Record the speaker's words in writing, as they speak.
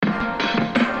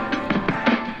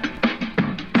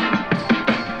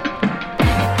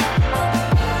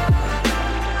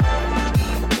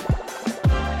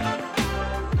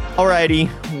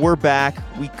Alrighty, we're back.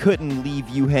 We couldn't leave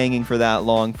you hanging for that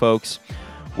long, folks.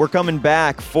 We're coming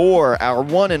back for our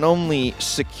one and only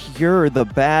Secure the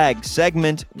Bag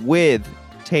segment with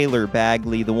Taylor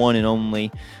Bagley, the one and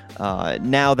only.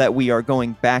 Now that we are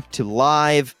going back to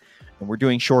live and we're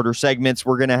doing shorter segments,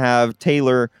 we're going to have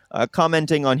Taylor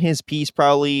commenting on his piece,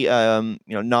 probably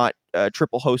not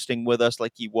triple hosting with us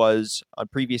like he was on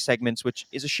previous segments, which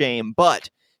is a shame.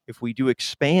 But if we do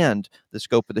expand the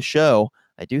scope of the show,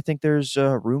 I do think there's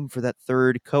room for that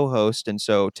third co-host. And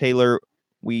so, Taylor,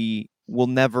 we will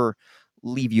never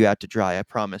leave you out to dry, I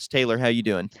promise. Taylor, how you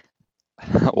doing?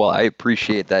 Well, I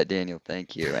appreciate that, Daniel.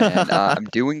 Thank you. And I'm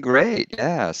doing great.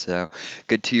 Yeah, so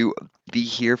good to be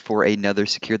here for another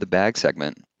Secure the Bag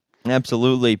segment.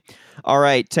 Absolutely. All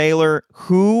right, Taylor,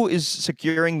 who is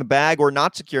securing the bag or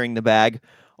not securing the bag?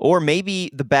 Or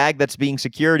maybe the bag that's being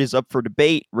secured is up for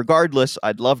debate. Regardless,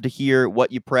 I'd love to hear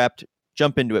what you prepped.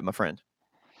 Jump into it, my friend.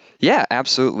 Yeah,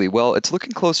 absolutely. Well, it's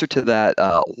looking closer to that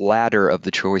latter of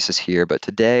the choices here, but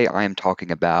today I am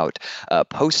talking about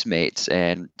Postmates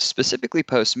and specifically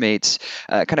Postmates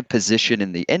kind of position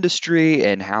in the industry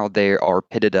and how they are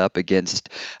pitted up against,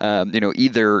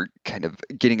 either kind of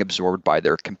getting absorbed by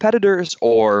their competitors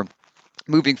or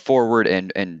moving forward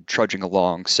and trudging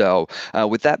along. So,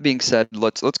 with that being said,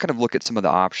 let's kind of look at some of the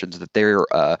options that they're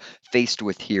faced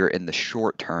with here in the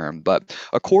short term. But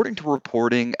according to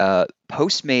reporting,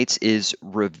 Postmates is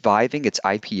reviving its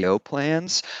IPO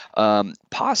plans,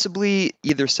 possibly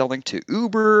either selling to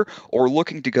Uber or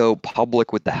looking to go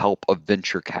public with the help of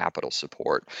venture capital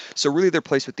support. So, really, they're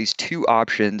placed with these two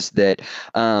options that.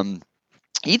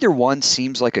 Either one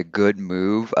seems like a good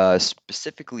move,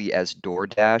 specifically as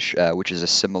DoorDash, which is a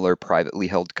similar privately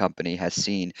held company, has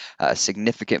seen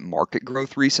significant market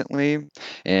growth recently.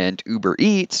 And Uber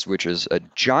Eats, which is a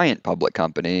giant public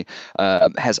company,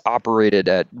 has operated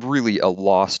at really a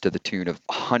loss to the tune of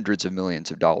hundreds of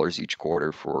millions of dollars each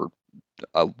quarter for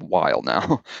a while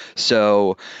now.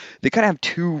 So they kind of have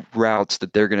two routes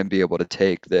that they're going to be able to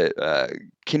take that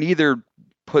can either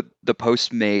put the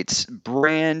Postmates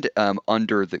brand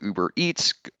under the Uber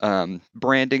Eats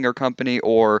branding or company,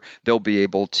 or they'll be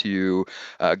able to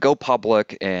go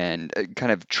public and kind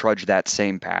of trudge that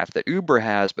same path that Uber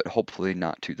has, but hopefully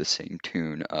not to the same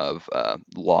tune of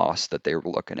loss that they were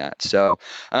looking at. So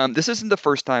this isn't the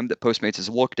first time that Postmates has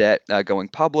looked at going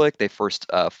public. They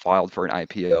first filed for an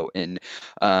IPO in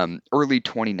early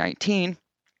 2019,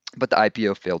 but the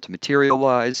IPO failed to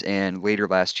materialize, and later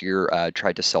last year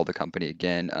tried to sell the company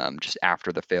again just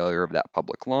after the failure of that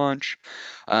public launch.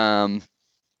 Um,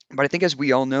 but I think, as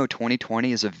we all know,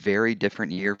 2020 is a very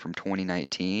different year from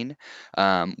 2019.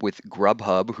 With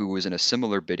Grubhub, who was in a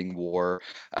similar bidding war,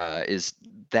 is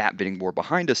that bidding war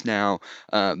behind us now?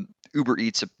 Uber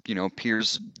Eats,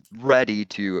 appears ready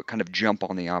to kind of jump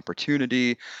on the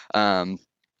opportunity.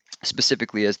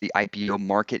 Specifically, as the IPO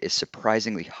market is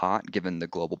surprisingly hot given the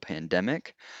global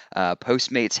pandemic.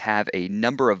 Postmates have a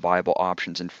number of viable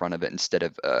options in front of it instead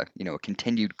of a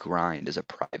continued grind as a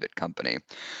private company.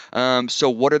 So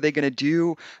what are they going to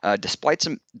do? Despite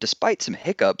some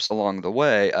hiccups along the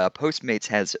way, Postmates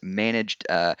has managed,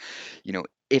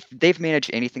 if they've managed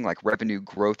anything like revenue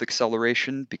growth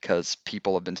acceleration because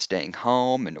people have been staying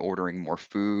home and ordering more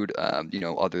food,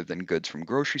 other than goods from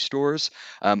grocery stores,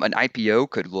 an IPO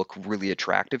could look really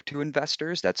attractive to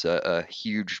investors. That's a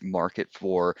huge market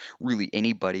for really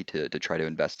anybody to try to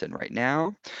invest in right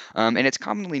now. And it's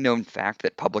commonly known fact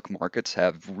that public markets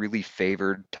have really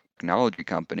favored technology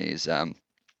companies.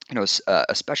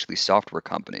 Especially software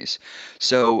companies.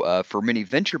 So for many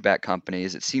venture-backed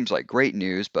companies, it seems like great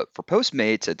news, but for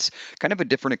Postmates, it's kind of a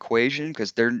different equation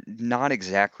because they're not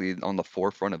exactly on the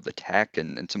forefront of the tech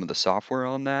and some of the software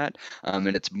on that, and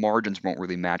its margins won't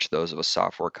really match those of a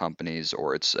software company's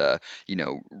or its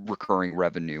recurring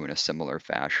revenue in a similar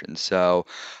fashion. So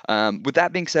with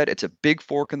that being said, it's a big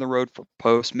fork in the road for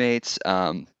Postmates.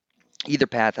 Either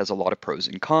path has a lot of pros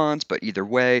and cons, but either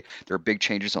way, there are big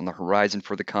changes on the horizon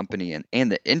for the company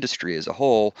and the industry as a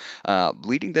whole,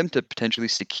 leading them to potentially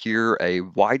secure a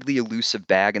widely elusive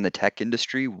bag in the tech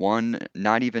industry, one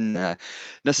not even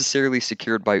necessarily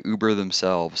secured by Uber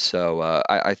themselves. So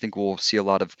I think we'll see a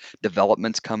lot of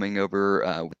developments coming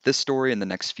over with this story in the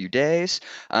next few days.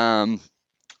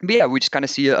 But yeah, we just kind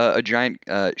of see a giant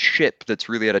ship that's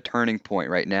really at a turning point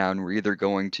right now, and we're either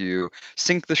going to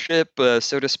sink the ship,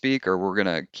 so to speak, or we're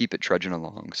gonna keep it trudging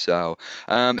along. So,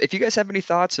 if you guys have any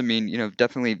thoughts, I mean,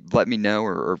 definitely let me know,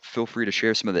 or feel free to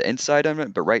share some of the insight on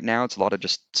it. But right now, it's a lot of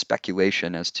just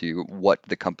speculation as to what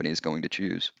the company is going to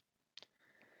choose.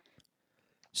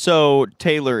 So,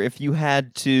 Taylor, if you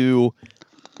had to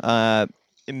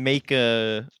make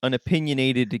a an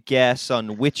opinionated guess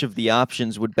on which of the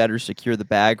options would better secure the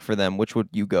bag for them, which would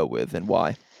you go with and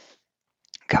why?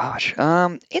 Gosh,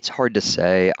 it's hard to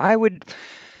say. I would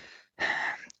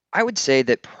say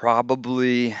that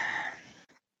probably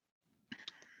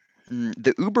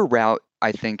the Uber route,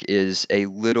 I think, is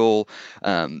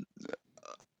um,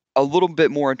 a little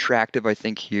bit more attractive, I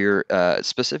think, here,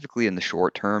 specifically in the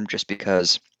short term, just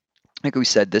because, like we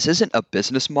said, this isn't a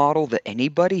business model that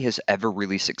anybody has ever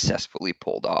really successfully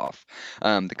pulled off.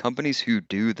 The companies who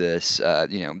do this,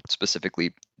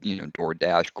 specifically,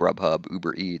 DoorDash, Grubhub,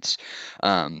 Uber Eats,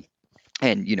 um,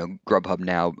 and Grubhub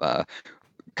now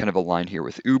kind of aligned here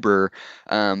with Uber.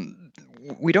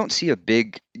 We don't see a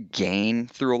big gain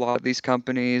through a lot of these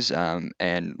companies.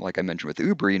 And like I mentioned with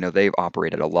Uber, they've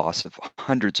operated a loss of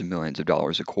hundreds of millions of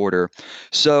dollars a quarter.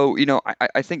 So,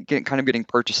 I think kind of getting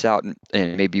purchased out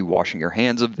and maybe washing your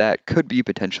hands of that could be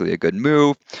potentially a good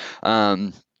move.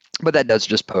 But that does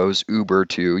just pose Uber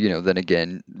to, then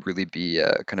again, really be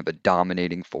kind of a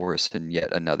dominating force in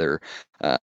yet another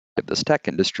of this tech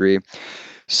industry.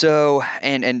 So,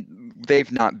 and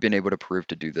they've not been able to prove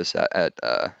to do this at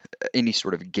any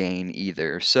sort of gain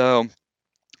either. So,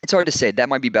 it's hard to say. That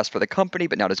might be best for the company,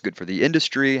 but not as good for the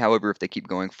industry. However, if they keep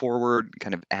going forward,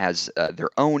 kind of as their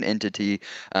own entity,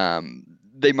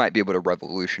 they might be able to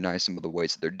revolutionize some of the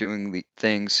ways that they're doing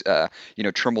things.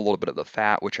 Trim a little bit of the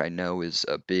fat, which I know is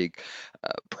a big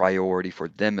priority for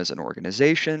them as an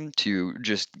organization to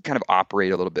just kind of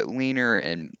operate a little bit leaner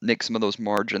and make some of those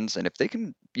margins. And if they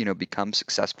can, become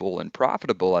successful and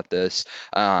profitable at this,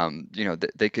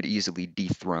 they could easily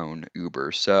dethrone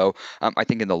Uber. So I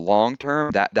think in the long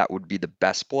term, that would be the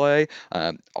best play.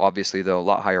 Obviously, though, a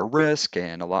lot higher risk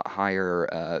and a lot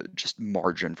higher just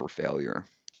margin for failure.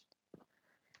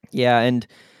 Yeah, and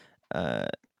uh,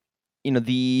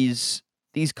 these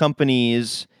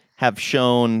companies have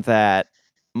shown that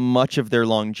much of their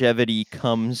longevity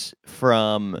comes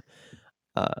from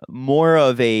more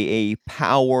of a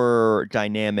power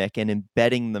dynamic and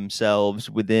embedding themselves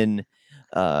within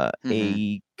Hmm.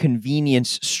 a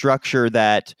convenience structure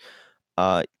that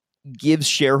uh, gives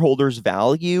shareholders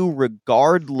value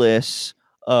regardless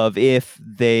of if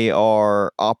they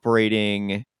are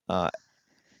operating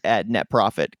at net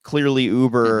profit. Clearly,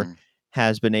 Uber Hmm.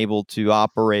 has been able to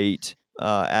operate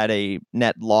at a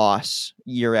net loss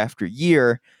year after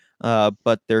year,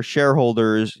 but their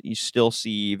shareholders, you still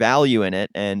see value in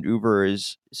it, and Uber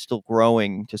is still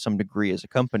growing to some degree as a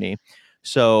company.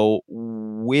 So,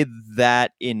 with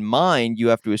that in mind, you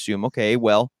have to assume, okay,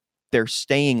 well, they're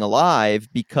staying alive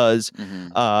because Hmm.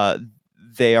 uh,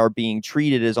 they are being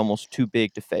treated as almost too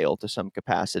big to fail to some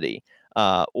capacity,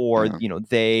 or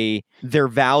Yeah. their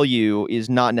value is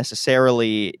not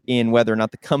necessarily in whether or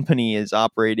not the company is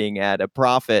operating at a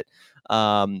profit,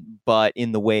 but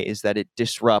in the ways that it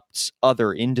disrupts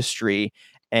other industry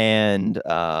and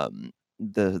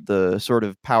the sort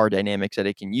of power dynamics that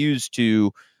it can use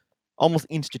to almost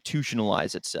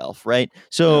institutionalize itself, right? Yeah.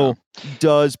 So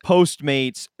does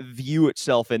Postmates view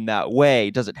itself in that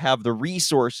way? Does it have the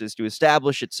resources to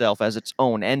establish itself as its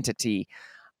own entity?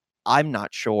 I'm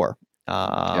not sure.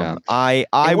 Yeah. I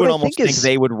And what would I think almost think is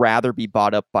they would rather be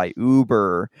bought up by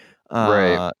Uber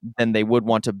right. than they would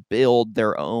want to build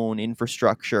their own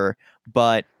infrastructure.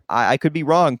 But I could be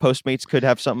wrong. Postmates could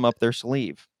have something up their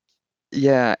sleeve.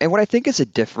 Yeah, and what I think is a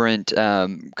different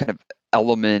kind of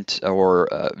element or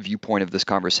viewpoint of this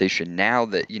conversation now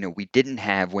that we didn't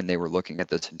have when they were looking at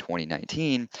this in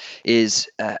 2019 is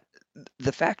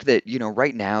the fact that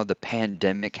right now the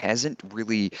pandemic hasn't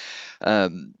really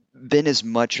been as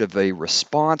much of a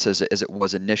response as it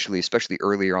was initially, especially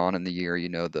earlier on in the year.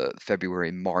 The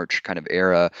February March kind of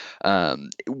era.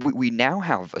 We now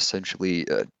have essentially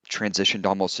transitioned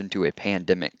almost into a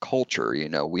pandemic culture.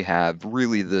 We have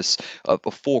really this a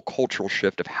full cultural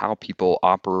shift of how people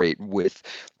operate with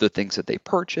the things that they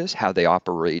purchase, how they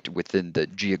operate within the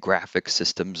geographic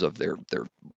systems of their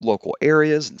local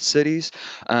areas and cities.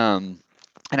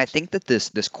 And I think that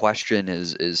this question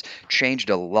is changed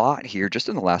a lot here just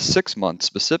in the last 6 months,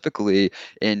 specifically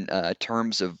in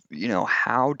terms of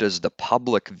how does the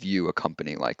public view a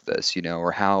company like this,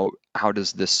 or how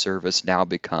does this service now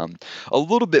become a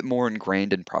little bit more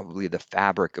ingrained in probably the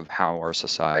fabric of how our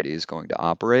society is going to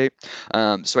operate.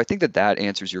 So I think that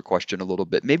answers your question a little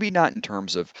bit. Maybe not in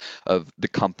terms of the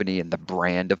company and the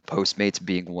brand of Postmates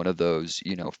being one of those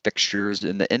fixtures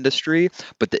in the industry,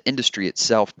 but the industry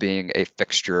itself being a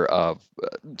fixture of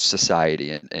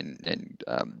society and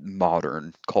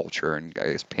modern culture and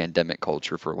I guess pandemic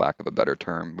culture, for lack of a better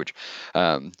term, which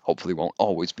hopefully won't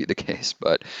always be the case.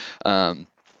 But um,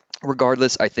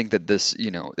 regardless, I think that this,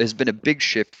 has been a big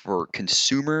shift for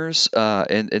consumers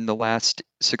in the last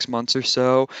 6 months or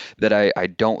so that I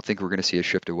don't think we're going to see a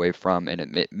shift away from,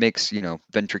 and it makes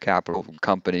venture capital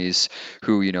companies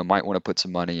who might want to put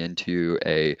some money into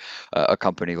a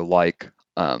company like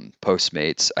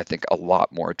Postmates, I think a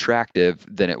lot more attractive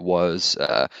than it was,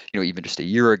 even just a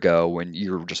year ago when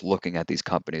you were just looking at these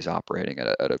companies operating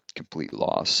at a complete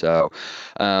loss. So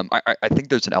I think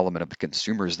there's an element of the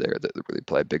consumers there that really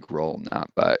play a big role in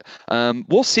that. But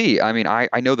we'll see. I mean, I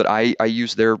know that I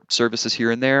use their services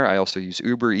here and there. I also use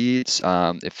Uber Eats.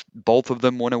 If both of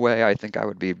them went away, I think I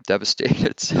would be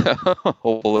devastated. So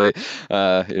hopefully,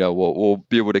 we'll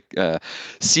be able to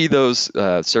see those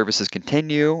services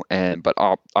continue, but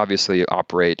obviously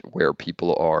operate where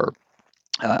people are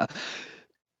uh,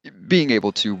 being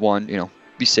able to, one,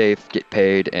 be safe, get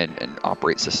paid, and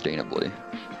operate sustainably.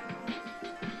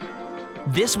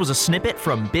 This was a snippet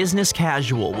from Business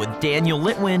Casual with Daniel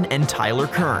Litwin and Tyler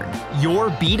Kern, your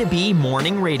B2B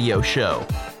morning radio show.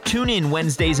 Tune in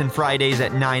Wednesdays and Fridays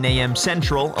at 9 a.m.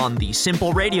 Central on the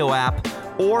Simple Radio app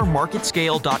or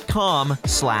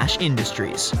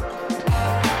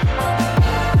marketscale.com/industries.